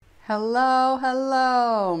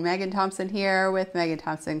Hello. Megan Thompson here with Megan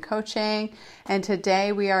Thompson Coaching. And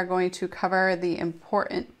today we are going to cover the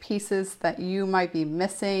important pieces that you might be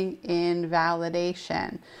missing in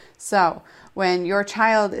validation. So when your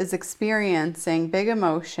child is experiencing big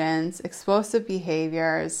emotions, explosive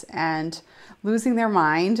behaviors, and losing their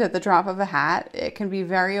mind at the drop of a hat, it can be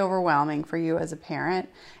very overwhelming for you as a parent.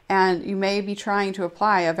 And you may be trying to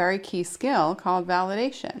apply a very key skill called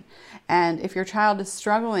validation. And if your child is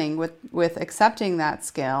struggling with accepting that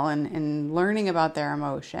skill and learning about their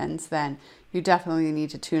emotions, then you definitely need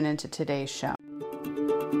to tune into today's show.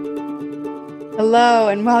 Hello,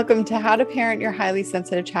 and welcome to How to Parent Your Highly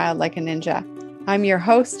Sensitive Child Like a Ninja. I'm your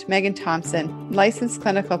host, Megan Thompson, licensed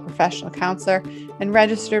clinical professional counselor and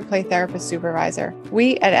registered play therapist supervisor.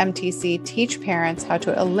 We at MTC teach parents how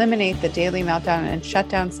to eliminate the daily meltdown and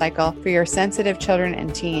shutdown cycle for your sensitive children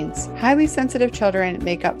and teens. Highly sensitive children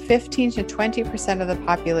make up 15 to 20% of the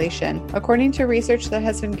population, according to research that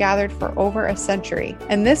has been gathered for over a century.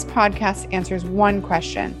 And this podcast answers one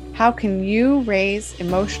question: how can you raise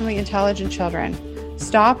emotionally intelligent children,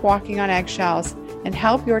 stop walking on eggshells, and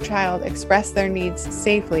help your child express their needs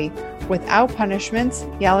safely without punishments,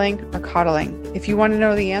 yelling, or coddling? If you want to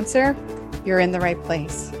know the answer, you're in the right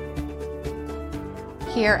place.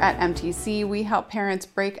 Here at MTC, we help parents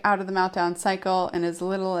break out of the meltdown cycle in as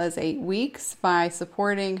little as 8 weeks by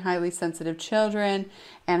supporting highly sensitive children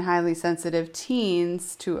and highly sensitive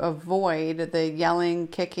teens to avoid the yelling,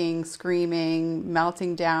 kicking, screaming,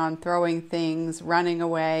 melting down, throwing things, running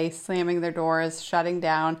away, slamming their doors, shutting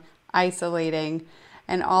down, isolating,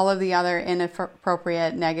 and all of the other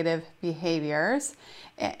inappropriate negative behaviors.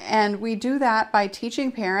 And we do that by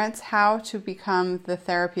teaching parents how to become the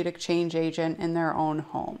therapeutic change agent in their own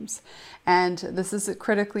homes. And this is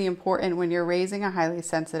critically important when you're raising a highly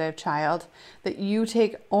sensitive child, that you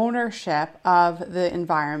take ownership of the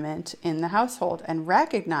environment in the household and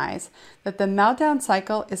recognize that the meltdown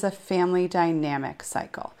cycle is a family dynamic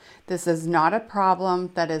cycle. This is not a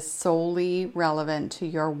problem that is solely relevant to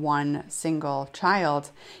your one single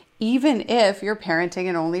child, even if you're parenting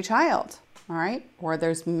an only child. All right, or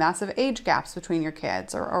there's massive age gaps between your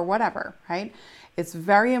kids or whatever, right? It's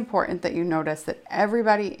very important that you notice that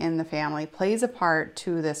everybody in the family plays a part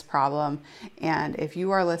to this problem. And if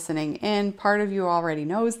you are listening in, part of you already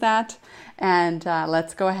knows that. And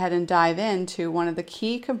let's go ahead and dive into one of the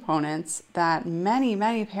key components that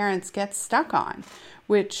many parents get stuck on,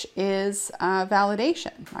 which is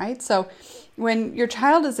validation, right? So when your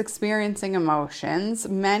child is experiencing emotions,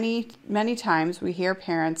 many times we hear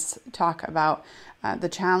parents talk about the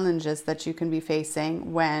challenges that you can be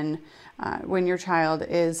facing when your child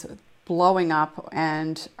is blowing up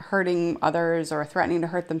and hurting others or threatening to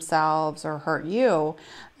hurt themselves or hurt you.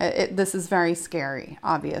 This is very scary,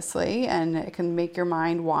 obviously, and it can make your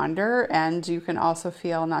mind wander, and you can also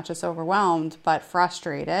feel not just overwhelmed, but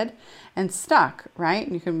frustrated and stuck, right?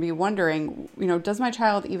 And you can be wondering, does my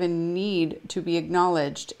child even need to be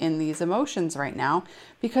acknowledged in these emotions right now?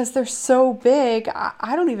 Because they're so big,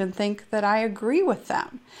 I don't even think that I agree with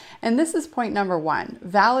them. And this is point number one.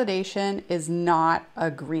 Validation is not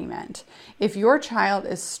agreement. If your child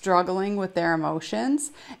is struggling with their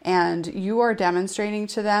emotions and you are demonstrating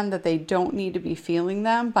to them that they don't need to be feeling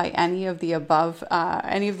them by any of the above,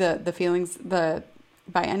 any of the feelings, by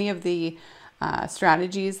any of the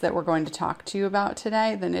strategies that we're going to talk to you about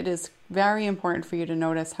today, then it is very important for you to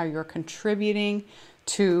notice how you're contributing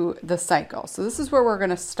to the cycle. So this is where we're going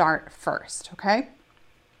to start first, okay?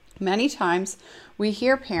 Many times we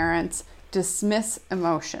hear parents dismiss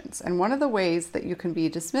emotions, and one of the ways that you can be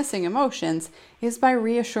dismissing emotions is by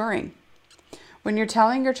reassuring. When you're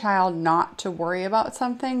telling your child not to worry about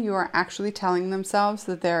something, you are actually telling them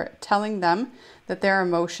that their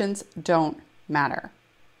emotions don't matter.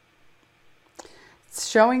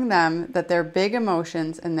 Showing them that their big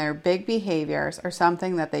emotions and their big behaviors are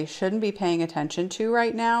something that they shouldn't be paying attention to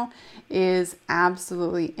right now is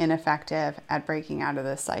absolutely ineffective at breaking out of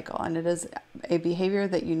this cycle. And it is a behavior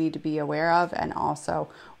that you need to be aware of and also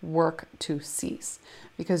work to cease,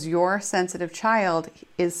 because your sensitive child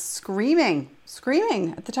is screaming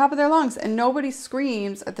at the top of their lungs, and nobody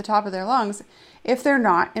screams at the top of their lungs if they're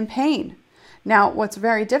not in pain. Now, what's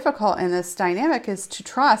very difficult in this dynamic is to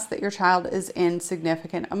trust that your child is in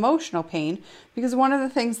significant emotional pain, because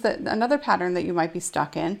another pattern that you might be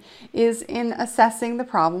stuck in is in assessing the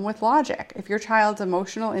problem with logic. If your child's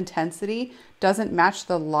emotional intensity doesn't match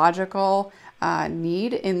the logical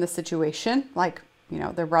need in the situation, like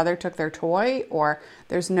their brother took their toy, or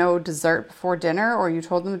there's no dessert before dinner, or you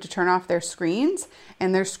told them to turn off their screens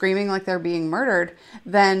and they're screaming like they're being murdered,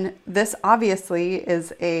 then this obviously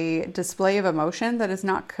is a display of emotion that is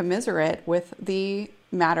not commiserate with the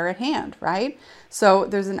matter at hand, right? So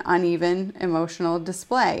there's an uneven emotional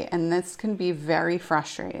display, and this can be very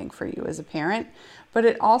frustrating for you as a parent, but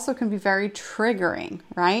it also can be very triggering,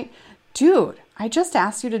 right? Dude, I just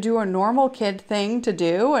asked you to do a normal kid thing to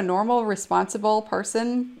do, a normal responsible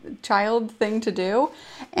person, child thing to do,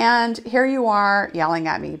 and here you are yelling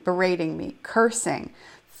at me, berating me, cursing,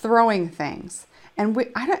 throwing things. And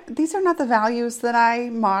these are not the values that I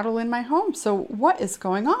model in my home. So what is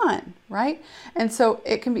going on, right? And so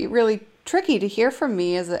it can be really tricky to hear from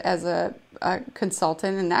me as a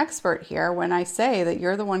consultant and expert here when I say that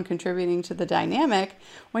you're the one contributing to the dynamic,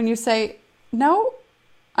 when you say, no,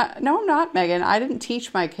 I'm not, Megan. I didn't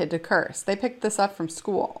teach my kid to curse. They picked this up from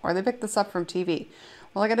school, or they picked this up from TV.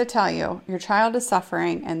 Well, I got to tell you, your child is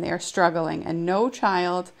suffering and they're struggling, and no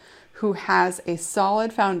child who has a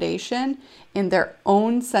solid foundation in their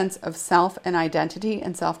own sense of self and identity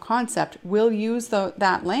and self-concept will use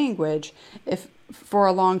that language for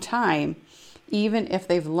a long time, even if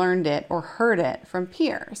they've learned it or heard it from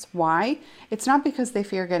peers. Why? It's not because they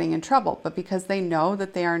fear getting in trouble, but because they know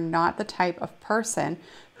that they are not the type of person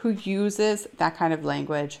who uses that kind of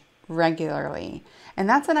language regularly. And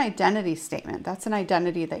that's an identity statement. That's an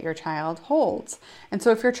identity that your child holds. And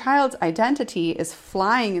so if your child's identity is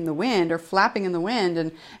flying in the wind or flapping in the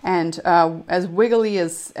wind and as wiggly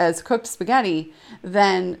as cooked spaghetti,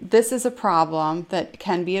 then this is a problem that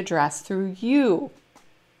can be addressed through you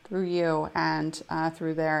and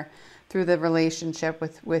through the relationship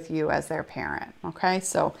with you as their parent. Okay,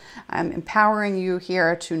 so I'm empowering you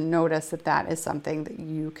here to notice that is something that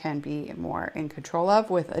you can be more in control of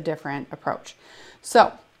with a different approach.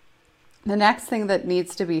 So the next thing that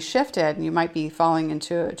needs to be shifted, and you might be falling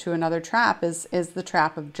into another trap, is the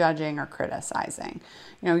trap of judging or criticizing.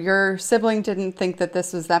 Your sibling didn't think that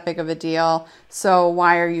this was that big of a deal, so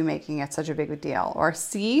why are you making it such a big a deal? Or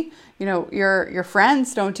C, your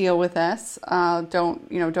friends don't deal with this,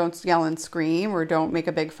 don't yell and scream, or don't make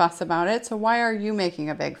a big fuss about it, so why are you making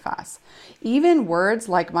a big fuss? Even words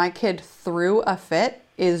like "my kid threw a fit"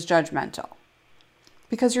 is judgmental.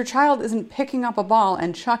 Because your child isn't picking up a ball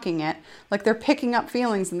and chucking it like they're picking up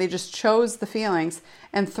feelings and they just chose the feelings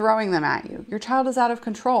and throwing them at you. Your child is out of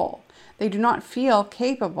control. They do not feel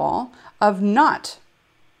capable of not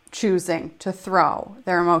choosing to throw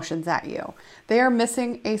their emotions at you. They are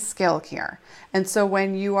missing a skill here. And so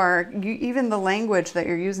when even the language that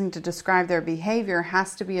you're using to describe their behavior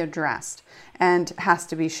has to be addressed and has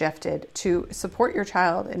to be shifted to support your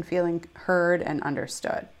child in feeling heard and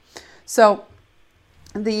understood. So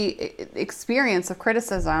the experience of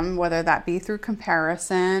criticism, whether that be through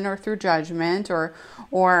comparison or through judgment or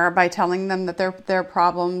by telling them that their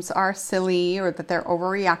problems are silly or that they're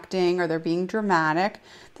overreacting or they're being dramatic,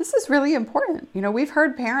 this is really important. We've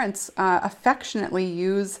heard parents affectionately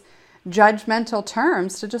use judgmental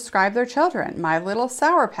terms to describe their children. My little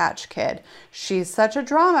Sour Patch Kid. She's such a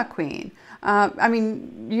drama queen.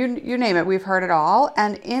 You name it. We've heard it all.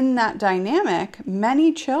 And in that dynamic,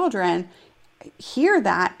 many children hear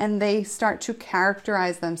that and they start to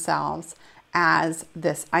characterize themselves as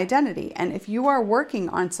this identity. And if you are working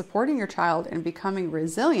on supporting your child and becoming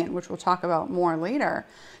resilient, which we'll talk about more later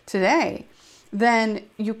today, then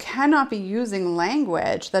you cannot be using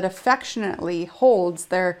language that affectionately holds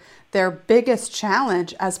their biggest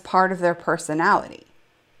challenge as part of their personality.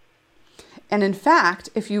 And in fact,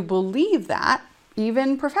 if you believe that,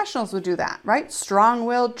 even professionals would do that, right?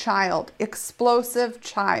 Strong-willed child, explosive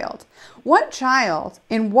child. What child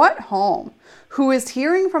in what home who is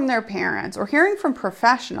hearing from their parents or hearing from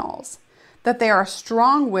professionals that they are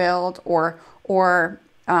strong-willed or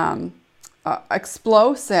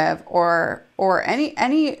explosive or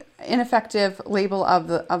any ineffective label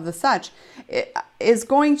of the such is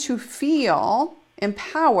going to feel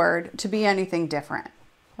empowered to be anything different?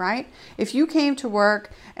 Right? If you came to work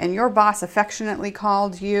and your boss affectionately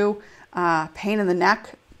called you pain in the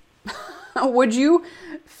neck, would you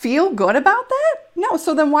feel good about that? No.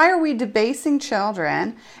 So then why are we debasing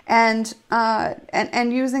children and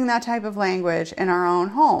using that type of language in our own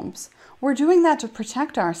homes? We're doing that to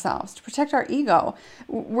protect ourselves, to protect our ego.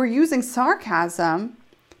 We're using sarcasm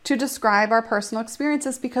to describe our personal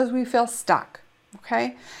experiences because we feel stuck.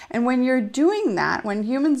 Okay? And when you're doing that, when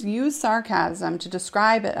humans use sarcasm to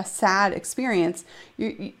describe a sad experience,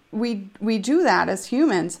 we do that as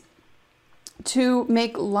humans to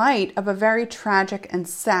make light of a very tragic and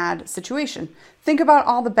sad situation. Think about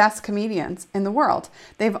all the best comedians in the world.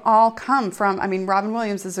 They've all come from, Robin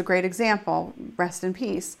Williams is a great example, rest in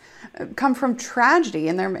peace, come from tragedy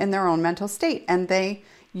in their own mental state. And they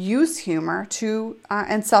use humor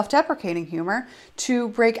and self-deprecating humor to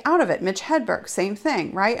break out of it. Mitch Hedberg, same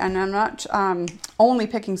thing, right? And I'm not only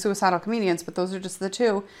picking suicidal comedians, but those are just the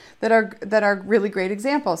two that are really great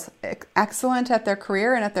examples. Excellent at their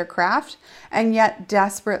career and at their craft, and yet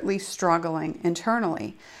desperately struggling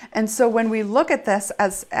internally. And so when we look at this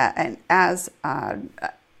as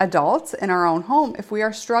adults in our own home, if we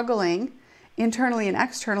are struggling internally and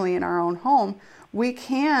externally in our own home, we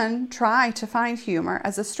can try to find humor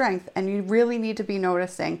as a strength, and you really need to be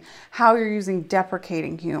noticing how you're using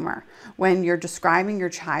deprecating humor. When you're describing your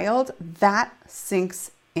child, that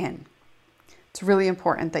sinks in. It's really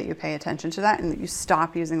important that you pay attention to that and that you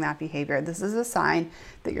stop using that behavior. This is a sign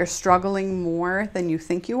that you're struggling more than you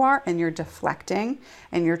think you are, and you're deflecting,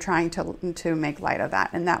 and you're trying to make light of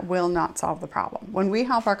that, and that will not solve the problem. When we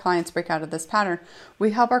help our clients break out of this pattern,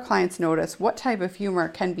 we help our clients notice what type of humor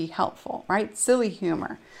can be helpful, right? Silly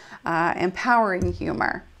humor, empowering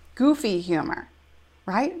humor, goofy humor,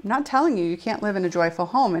 right? I'm not telling you can't live in a joyful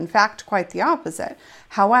home. In fact, quite the opposite.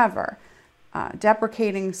 However,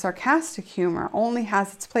 deprecating sarcastic humor only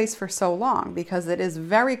has its place for so long because it is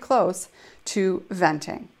very close to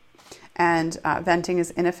venting. And venting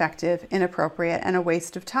is ineffective, inappropriate, and a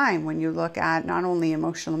waste of time when you look at not only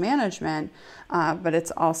emotional management, but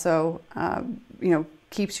it's also,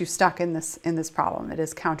 keeps you stuck in this problem. It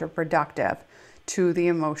is counterproductive to the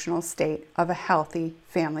emotional state of a healthy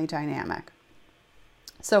family dynamic.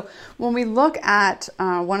 So when we look at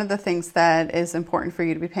one of the things that is important for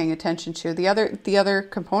you to be paying attention to, the other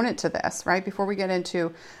component to this, right, before we get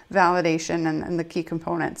into validation and the key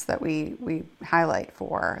components that we highlight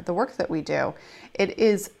for the work that we do, it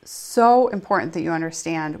is so important that you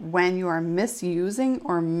understand when you are misusing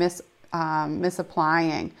or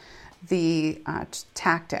misapplying the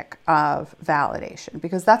tactic of validation,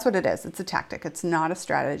 because that's what it is. It's a tactic. It's not a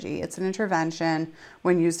strategy. It's an intervention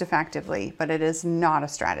when used effectively, but it is not a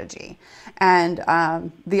strategy. And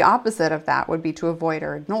the opposite of that would be to avoid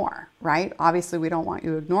or ignore, right? Obviously, we don't want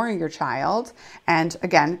you ignoring your child. And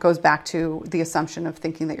again, it goes back to the assumption of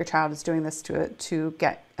thinking that your child is doing this to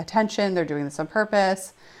get attention. They're doing this on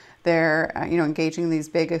purpose. They're engaging in these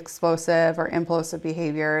big explosive or implosive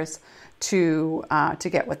behaviors to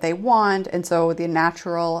get what they want. And so the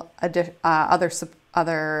natural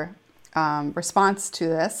other response to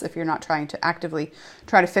this, if you're not trying to actively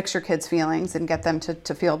try to fix your kids' feelings and get them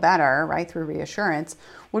to feel better, right, through reassurance,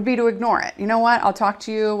 would be to ignore it. You know what? I'll talk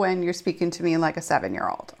to you when you're speaking to me like a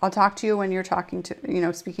 7-year-old. I'll talk to you when you're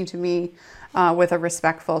speaking to me with a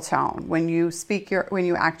respectful tone. When you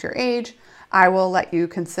act your age, I will let you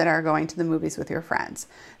consider going to the movies with your friends.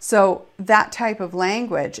 So that type of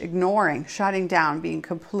language, ignoring, shutting down, being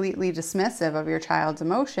completely dismissive of your child's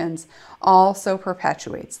emotions, also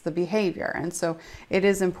perpetuates the behavior. And so it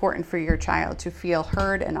is important for your child to feel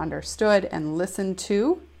heard and understood and listened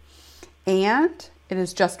to. And it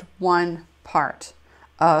is just one part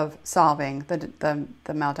of solving the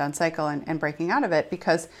meltdown cycle and breaking out of it,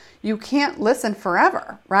 because you can't listen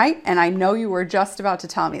forever, right? And I know you were just about to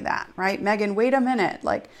tell me that, right? Megan, wait a minute.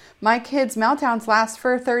 Like, my kids' meltdowns last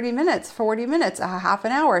for 30 minutes, 40 minutes, a half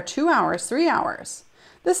an hour, 2 hours, 3 hours.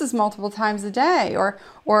 This is multiple times a day or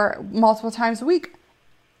multiple times a week.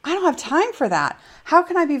 I don't have time for that. How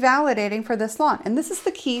can I be validating for this long? And this is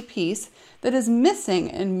the key piece that is missing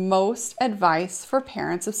in most advice for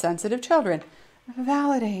parents of sensitive children.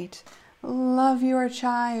 Validate. Love your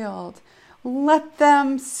child. Let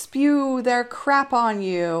them spew their crap on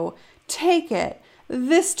you. Take it.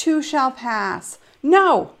 This too shall pass.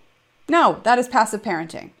 No, that is passive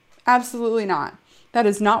parenting. Absolutely not. That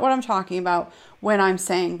is not what I'm talking about when I'm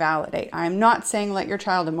saying validate. I'm not saying let your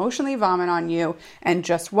child emotionally vomit on you and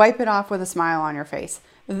just wipe it off with a smile on your face.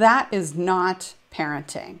 That is not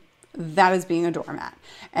parenting. That is being a doormat.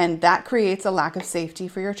 And that creates a lack of safety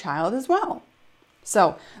for your child as well.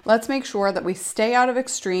 So let's make sure that we stay out of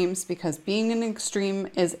extremes, because being in an extreme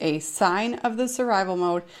is a sign of the survival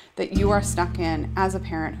mode that you are stuck in as a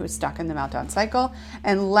parent who's stuck in the meltdown cycle.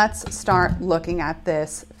 And let's start looking at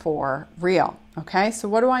this for real. Okay, so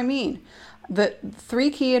what do I mean? The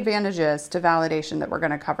 3 key advantages to validation that we're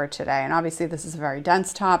going to cover today. And obviously this is a very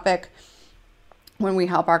dense topic. When we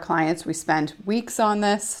help our clients, we spend weeks on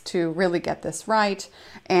this to really get this right.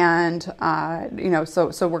 And,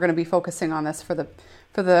 so we're going to be focusing on this for the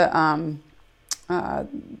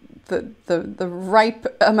the ripe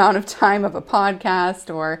amount of time of a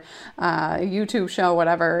podcast or a YouTube show,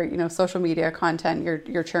 whatever, social media content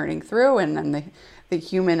you're churning through, and then the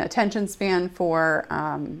human attention span for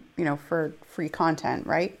for free content,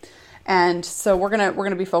 right? And so we're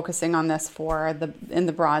gonna be focusing on this in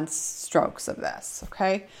the broad strokes of this,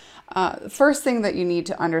 okay? The first thing that you need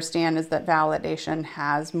to understand is that validation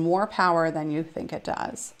has more power than you think it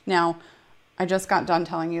does. Now, I just got done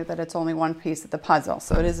telling you that it's only one piece of the puzzle,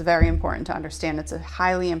 so it is very important to understand it's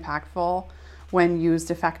highly impactful when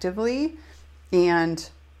used effectively and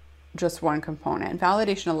just one component.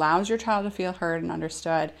 Validation allows your child to feel heard and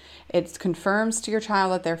understood. It confirms to your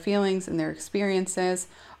child that their feelings and their experiences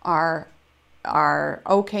are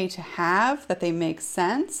okay to have, that they make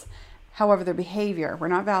sense. However, their behavior, we're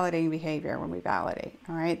not validating behavior when we validate,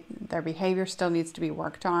 all right? Their behavior still needs to be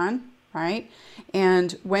worked on, right?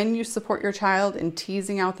 And when you support your child in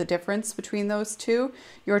teasing out the difference between those two,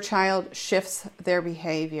 your child shifts their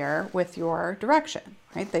behavior with your direction,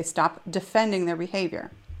 right? They stop defending their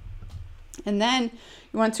behavior. And then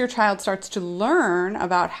once your child starts to learn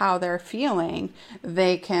about how they're feeling,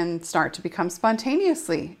 they can start to become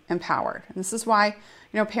spontaneously empowered. And this is why,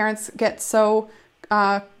 parents get so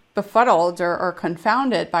befuddled or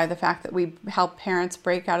confounded by the fact that we help parents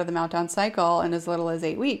break out of the meltdown cycle in as little as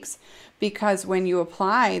 8 weeks. Because when you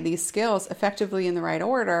apply these skills effectively in the right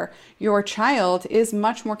order, your child is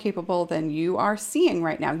much more capable than you are seeing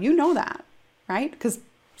right now. You know that, right? Because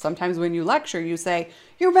sometimes when you lecture, you say,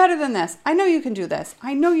 "You're better than this. I know you can do this.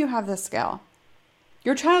 I know you have this skill."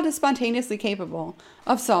 Your child is spontaneously capable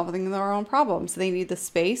of solving their own problems. They need the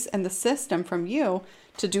space and the system from you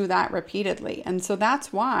to do that repeatedly. And so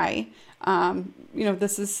that's why,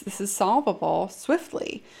 this is solvable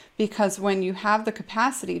swiftly, because when you have the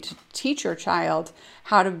capacity to teach your child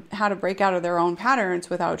how to break out of their own patterns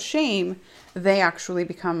without shame, they actually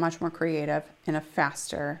become much more creative in a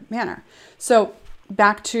faster manner. So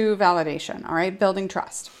back to validation, all right? Building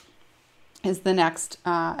trust is the next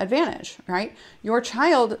advantage, right? Your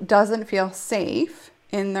child doesn't feel safe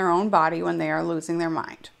in their own body when they are losing their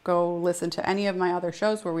mind. Go listen to any of my other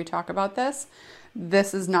shows where we talk about this.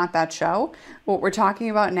 This is not that show. What we're talking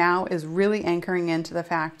about now is really anchoring into the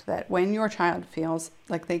fact that when your child feels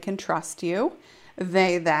like they can trust you,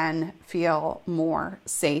 they then feel more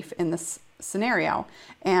safe in this scenario,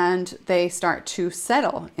 and they start to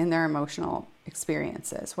settle in their emotional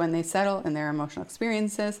experiences. When they settle in their emotional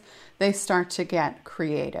experiences, they start to get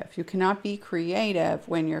creative. You cannot be creative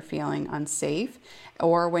when you're feeling unsafe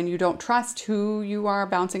or when you don't trust who you are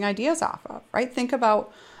bouncing ideas off of, right? Think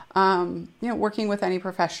about working with any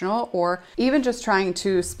professional, or even just trying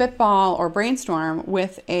to spitball or brainstorm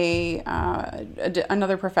with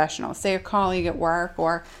another professional, say a colleague at work,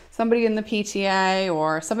 or somebody in the PTA,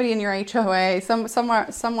 or somebody in your HOA,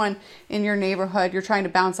 someone in your neighborhood you're trying to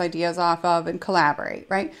bounce ideas off of and collaborate,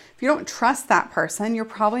 right? If you don't trust that person, you're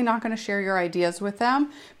probably not going to share your ideas with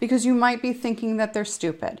them, because you might be thinking that they're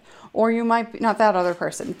stupid, or you might be, not that other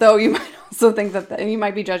person, though you might also think that you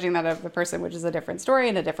might be judging that other person, which is a different story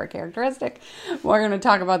and a different characteristic. We're going to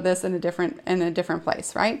talk about this in a different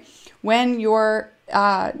place, right? When you're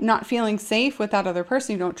not feeling safe with that other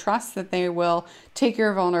person, you don't trust that they will take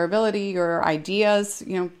your vulnerability, your ideas.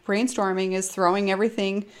 Brainstorming is throwing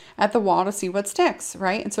everything at the wall to see what sticks,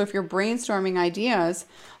 right? And so if you're brainstorming ideas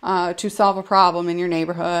to solve a problem in your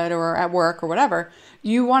neighborhood or at work or whatever,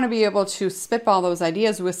 you want to be able to spitball those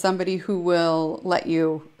ideas with somebody who will let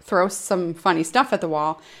you throw some funny stuff at the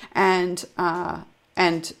wall and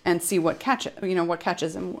see what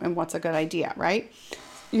catches and what's a good idea, right?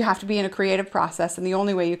 You have to be in a creative process, and the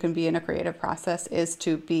only way you can be in a creative process is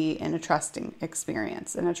to be in a trusting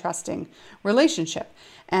experience, in a trusting relationship.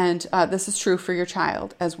 And this is true for your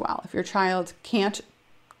child as well. If your child can't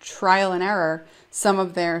trial and error some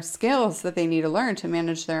of their skills that they need to learn to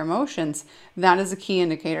manage their emotions, that is a key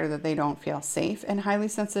indicator that they don't feel safe. And highly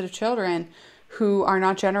sensitive children who are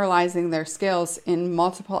not generalizing their skills in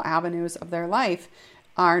multiple avenues of their life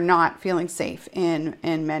are not feeling safe in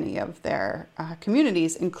many of their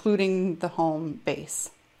communities, including the home base.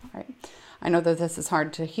 Right? I know that this is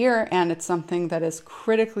hard to hear, and it's something that is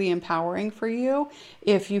critically empowering for you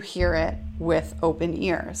if you hear it with open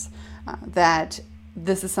ears, that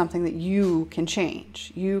this is something that you can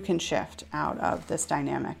change. You can shift out of this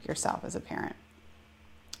dynamic yourself as a parent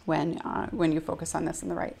when you focus on this in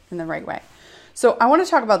the right way. So I want to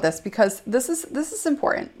talk about this because this is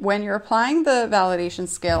important. When you're applying the validation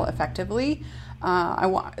skill effectively,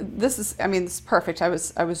 this is perfect. I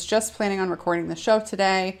was just planning on recording the show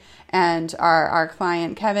today, and our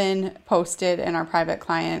client Kevin posted in our private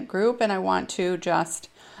client group, and I want to just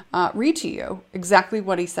read to you exactly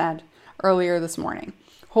what he said earlier this morning.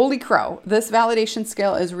 Holy crow, this validation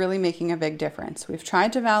skill is really making a big difference. We've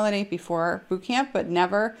tried to validate before boot camp, but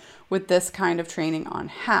never with this kind of training on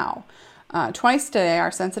how. Twice today, our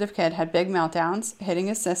sensitive kid had big meltdowns, hitting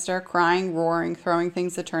his sister, crying, roaring, throwing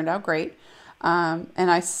things that turned out great. And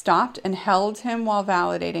I stopped and held him while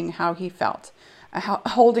validating how he felt.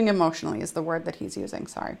 Holding emotionally is the word that he's using,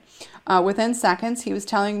 sorry. Within seconds, he was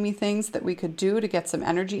telling me things that we could do to get some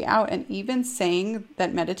energy out, and even saying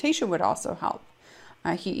that meditation would also help.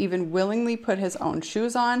 He even willingly put his own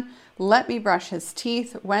shoes on, let me brush his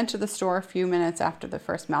teeth, went to the store a few minutes after the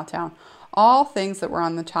first meltdown. All things that were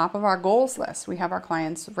on the top of our goals list. We have our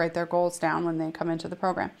clients write their goals down when they come into the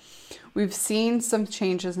program. We've seen some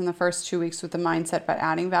changes in the first 2 weeks with the mindset, but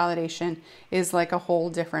adding validation is like a whole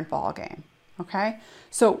different ballgame. Okay?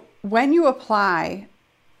 So when you apply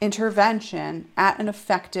intervention at an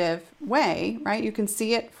effective way, right, you can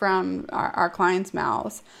see it from our clients'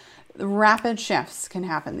 mouths. Rapid shifts can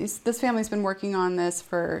happen. This family's been working on this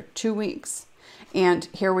for 2 weeks. And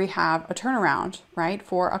here we have a turnaround, right,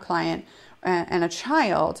 for a client and a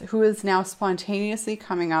child who is now spontaneously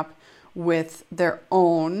coming up with their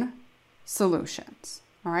own solutions,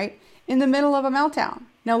 all right, in the middle of a meltdown.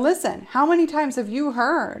 Now listen, how many times have you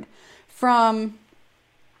heard from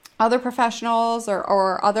other professionals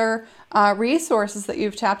or other resources that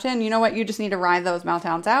you've tapped in? You know what, you just need to ride those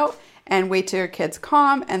meltdowns out and wait till your kids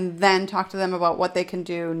calm and then talk to them about what they can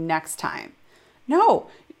do next time. No,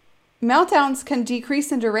 meltdowns can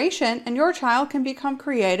decrease in duration and your child can become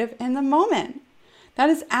creative in the moment. That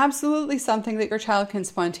is absolutely something that your child can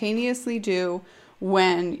spontaneously do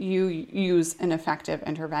when you use an effective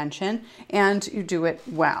intervention and you do it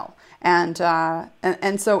well. And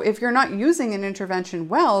so if you're not using an intervention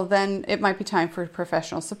well, then it might be time for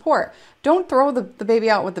professional support. Don't throw the baby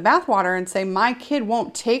out with the bathwater and say, my kid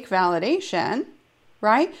won't take validation,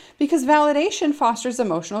 right? Because validation fosters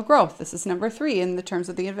emotional growth. This is number 3 in the terms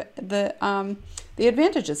of the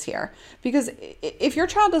advantages here. Because if your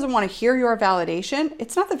child doesn't want to hear your validation,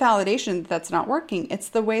 it's not the validation that's not working. It's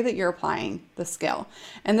the way that you're applying the skill.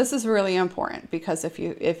 And this is really important because if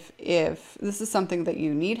this is something that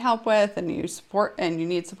you need help with and you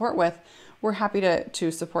need support with, we're happy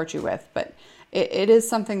to support you with. But it is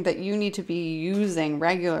something that you need to be using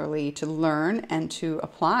regularly to learn and to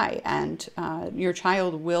apply, and your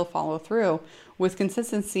child will follow through with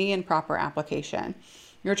consistency and proper application.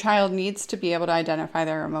 Your child needs to be able to identify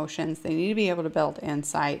their emotions. They need to be able to build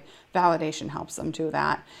insight. Validation helps them do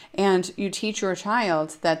that. And you teach your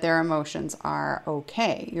child that their emotions are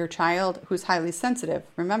okay. Your child who's highly sensitive,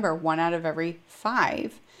 remember, 1 out of every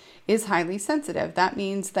 5 is highly sensitive. That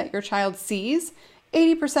means that your child sees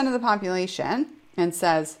 80% of the population and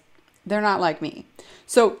says, they're not like me.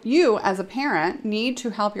 So you as a parent need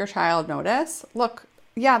to help your child notice, look,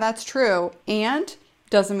 yeah, that's true. And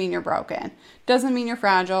doesn't mean you're broken. Doesn't mean you're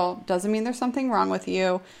fragile. Doesn't mean there's something wrong with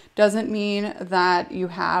you. Doesn't mean that you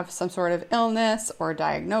have some sort of illness or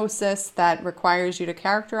diagnosis that requires you to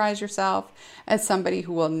characterize yourself as somebody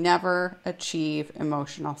who will never achieve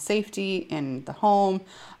emotional safety in the home,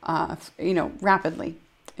 rapidly.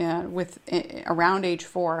 With around age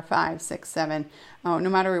 4, 5, 6, 7, no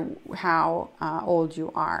matter how old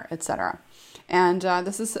you are, etc. And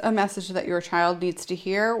this is a message that your child needs to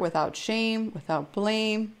hear without shame, without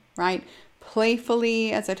blame, right?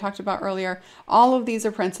 Playfully, as I talked about earlier. All of these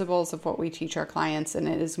are principles of what we teach our clients, and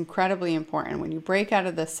it is incredibly important. When you break out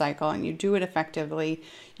of this cycle and you do it effectively,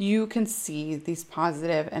 you can see these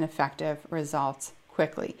positive and effective results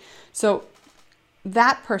quickly. So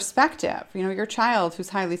that perspective, your child who's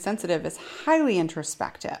highly sensitive is highly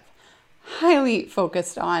introspective, highly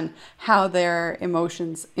focused on how their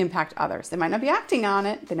emotions impact others. They might not be acting on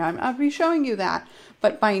it. They might not be showing you that,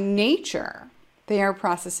 but by nature, they are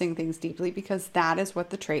processing things deeply because that is what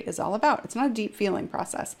the trait is all about. It's not a deep feeling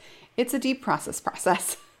process. It's a deep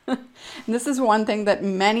process. And this is one thing that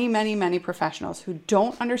many, many, many professionals who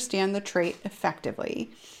don't understand the trait effectively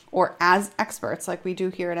or as experts like we do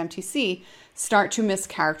here at MTC start to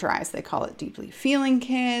mischaracterize. They call it deeply feeling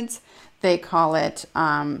kids. They call it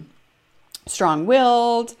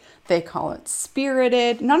strong-willed. They call it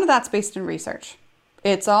spirited. None of that's based in research.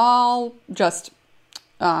 It's all just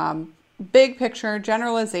big picture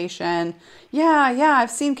generalization. Yeah,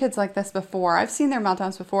 I've seen kids like this before. I've seen their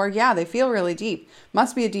meltdowns before. Yeah, they feel really deep.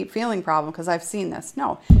 Must be a deep feeling problem because I've seen this.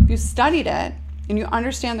 No, if you studied it and you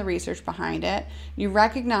understand the research behind it, you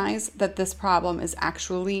recognize that this problem is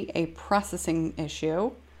actually a processing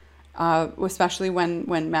issue, especially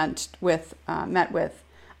when met with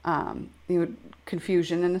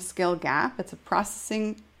confusion and a skill gap. It's a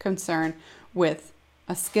processing concern with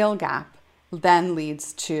a skill gap, then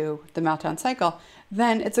leads to the meltdown cycle.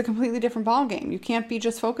 Then it's a completely different ballgame. You can't be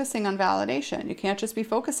just focusing on validation. You can't just be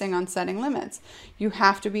focusing on setting limits. You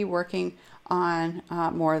have to be working on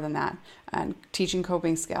more than that, and teaching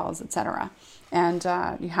coping skills, etc. And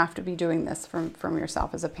you have to be doing this from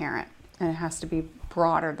yourself as a parent. And it has to be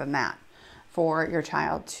broader than that for your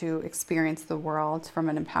child to experience the world from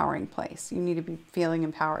an empowering place. You need to be feeling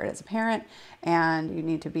empowered as a parent, and you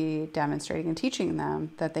need to be demonstrating and teaching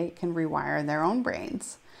them that they can rewire their own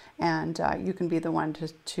brains. And you can be the one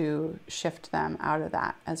to shift them out of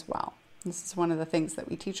that as well. This is one of the things that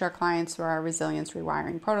we teach our clients through our resilience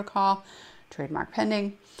rewiring protocol, trademark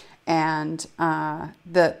pending. And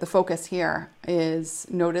the focus here is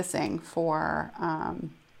noticing for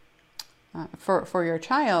your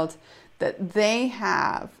child that they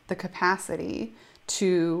have the capacity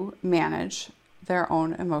to manage their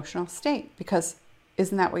own emotional state. Because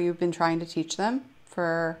isn't that what you've been trying to teach them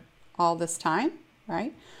for all this time,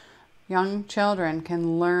 right? Young children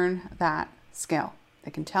can learn that skill.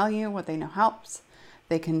 They can tell you what they know helps.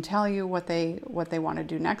 They can tell you what they want to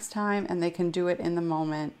do next time, and they can do it in the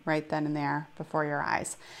moment, right then and there, before your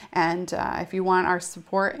eyes. And if you want our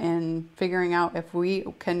support in figuring out if we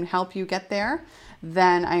can help you get there,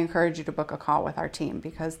 then I encourage you to book a call with our team,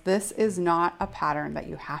 because this is not a pattern that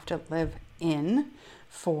you have to live in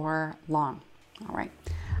for long. All right.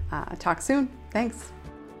 Talk soon. Thanks.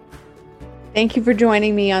 Thank you for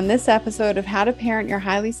joining me on this episode of How to Parent Your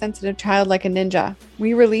Highly Sensitive Child Like a Ninja.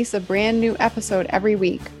 We release a brand new episode every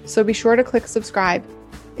week, so be sure to click subscribe.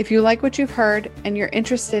 If you like what you've heard and you're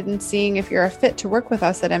interested in seeing if you're a fit to work with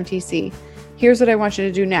us at MTC, here's what I want you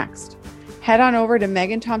to do next. Head on over to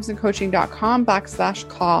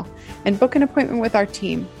meganthompsoncoaching.com/call and book an appointment with our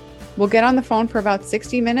team. We'll get on the phone for about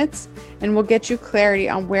 60 minutes, and we'll get you clarity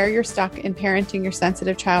on where you're stuck in parenting your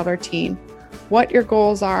sensitive child or teen, what your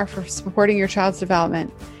goals are for supporting your child's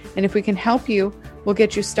development. And if we can help you, we'll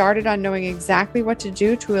get you started on knowing exactly what to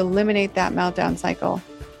do to eliminate that meltdown cycle.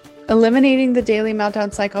 Eliminating the daily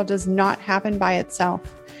meltdown cycle does not happen by itself.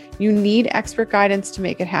 You need expert guidance to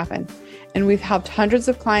make it happen. And we've helped hundreds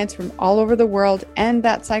of clients from all over the world end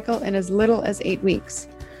that cycle in as little as 8 weeks.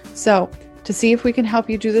 So to see if we can help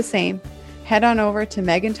you do the same, head on over to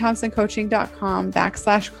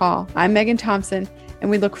meganthompsoncoaching.com/call. I'm Megan Thompson, and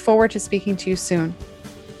we look forward to speaking to you soon.